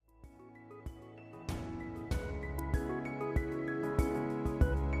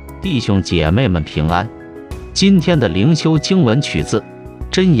弟兄姐妹们平安。今天的灵修经文取自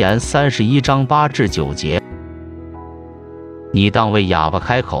箴言31章8至9节。你当为哑巴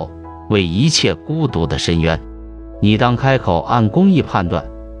开口，为一切孤独的深渊；你当开口按公义判断，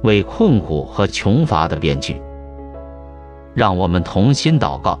为困苦和穷乏的辩据。让我们同心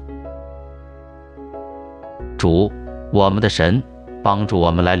祷告。主，我们的神，帮助我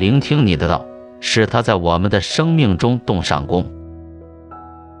们来聆听你的道，使它在我们的生命中动上功。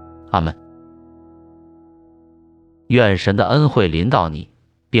阿们。愿神的恩惠临到你，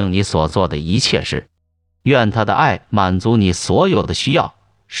并你所做的一切事。愿他的爱满足你所有的需要，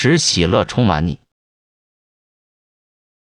使喜乐充满你。